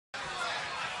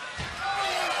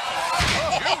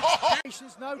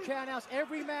No countouts.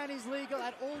 Every man is legal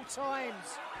at all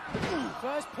times.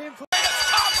 First pin for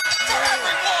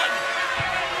everyone.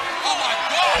 Oh my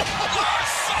God!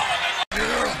 Lars Sullivan.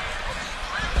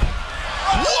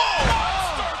 Whoa!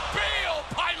 Beal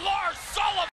by Lars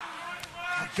Sullivan.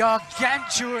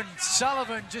 Gargantuan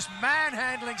Sullivan just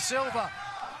manhandling Silver.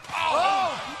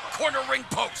 Oh! Corner ring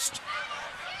post.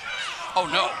 Oh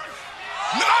no!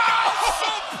 No!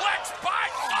 Suplex by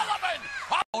Sullivan.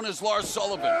 Known as Lars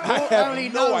Sullivan. I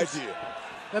have no idea.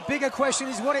 The bigger question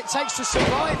is what it takes to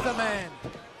survive the man.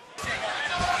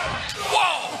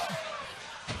 Whoa!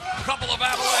 Couple of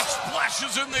avalanche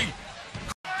splashes in the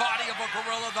body of a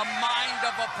gorilla, the mind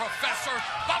of a professor.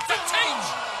 About to teach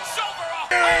Silver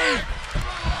a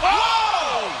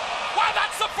whoa! Wow,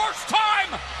 that's the first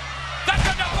time that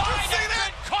the Divine has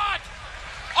been caught.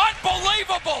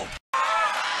 Unbelievable!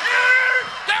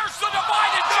 There's the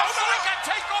Divine and just like a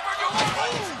takeover New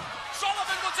Orleans.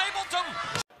 Sullivan was able to.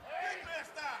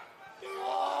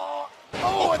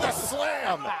 Oh, and a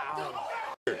slam!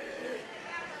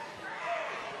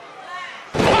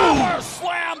 Power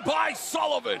slam by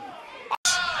Sullivan.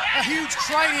 A huge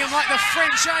cranium like the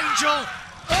French Angel.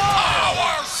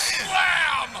 Power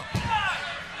slam!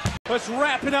 Let's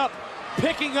wrap it up,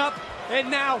 picking up, and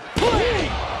now playing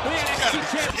the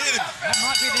NXT champion. That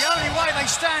might be the only way they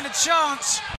stand a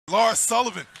chance. Lars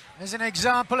Sullivan. There's an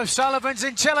example of Sullivan's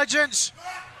intelligence.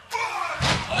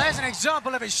 There's an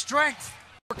example of his strength.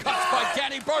 Cuts by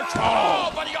Danny Burch.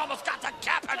 Oh, but he almost got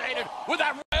decapitated with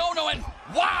that Ono, and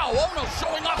wow, Ono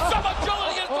showing off some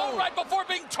agility in his own right before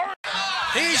being turned.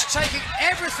 He's taking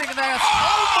everything there.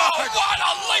 Oh, what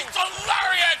a lethal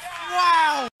lariat!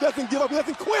 Wow! Doesn't give up,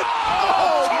 doesn't quit.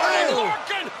 Turning Oh,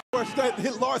 Larkin! First that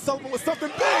hit Lars Sullivan with something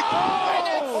big. And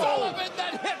it's Sullivan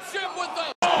that hits him with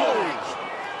the...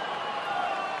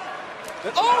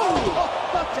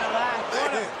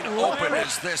 Open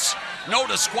is this no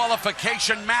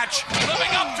disqualification match, living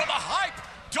up to the hype.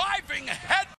 Diving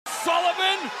head,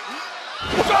 Sullivan,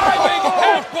 diving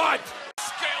headbutt,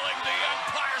 scaling the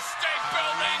Empire State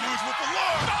Building. Usual for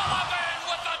Lars. Sullivan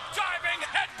with the diving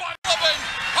headbutt. Sullivan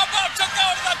about to go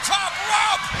to the top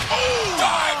rope.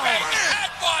 Diving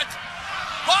headbutt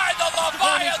by the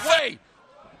Leviathan.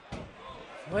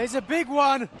 Well, here's a big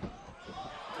one.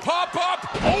 Pop up,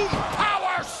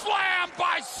 power slam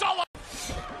by Sullivan.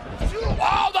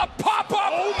 Oh, the pop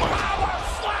up, power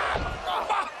slam.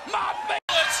 My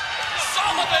goodness,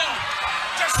 Sullivan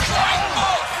destroying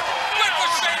both.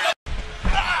 Ricochet.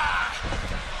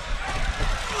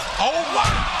 Oh my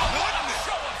goodness.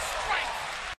 Show of strength.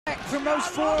 Back from those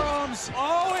forearms.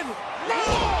 Oh, and no!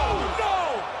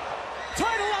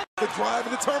 Title up! The drive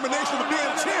and determination of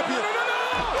being champion.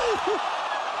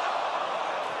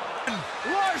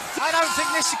 I don't think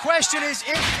this question is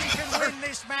if he can win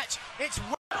this match. It's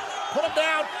Put him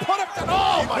down. Put him down.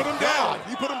 Oh, my God.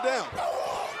 He put him down.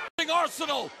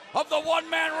 Arsenal of the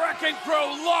one-man wrecking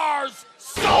crew, Lars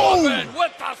Sullivan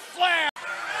with the slam.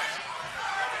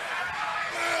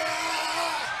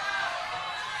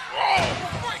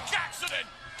 Freak accident.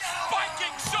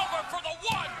 Spiking Silver for the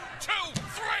 1, 2,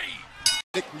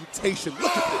 3. Mutation.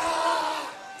 Look at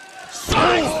this.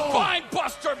 Side spine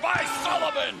buster by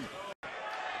Sullivan.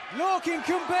 Larkin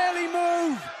can barely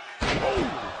move.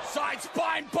 Side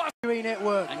spine buster.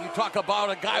 Network. And you talk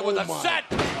about a guy with a set.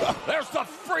 There's the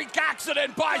freak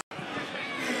accident by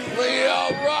Leo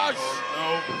Rush.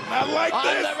 No, not like On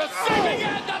this. the receiving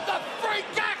end of the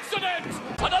freak accident.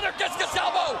 Another discus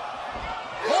elbow.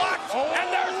 Blocked. And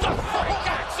there's the freak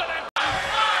accident.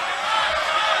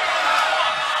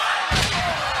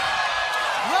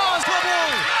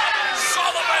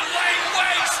 Sullivan laying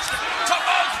waste to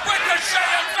both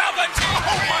Ricochet and Velveteen.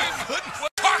 Oh, my goodness.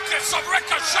 With carcass of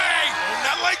Ricochet.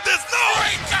 Not like this, no.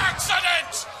 Freak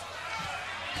accident.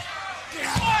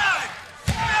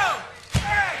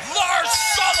 Lars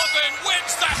Sullivan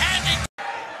wins the handicap.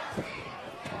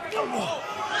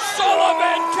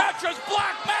 Sullivan catches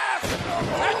Black Mass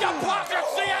and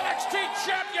deposits the NXT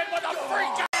champion with a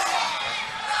freak.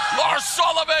 Lars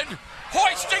Sullivan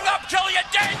hoisting up Killian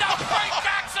Dane, the freak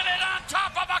accident on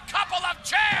top of a couple of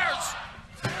chairs.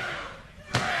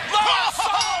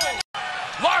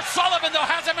 Lars Sullivan, though,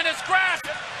 has him in his grasp.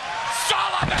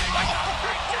 Sullivan with the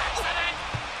freak accident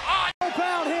on.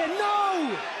 Out here,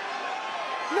 no!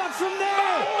 Not from there!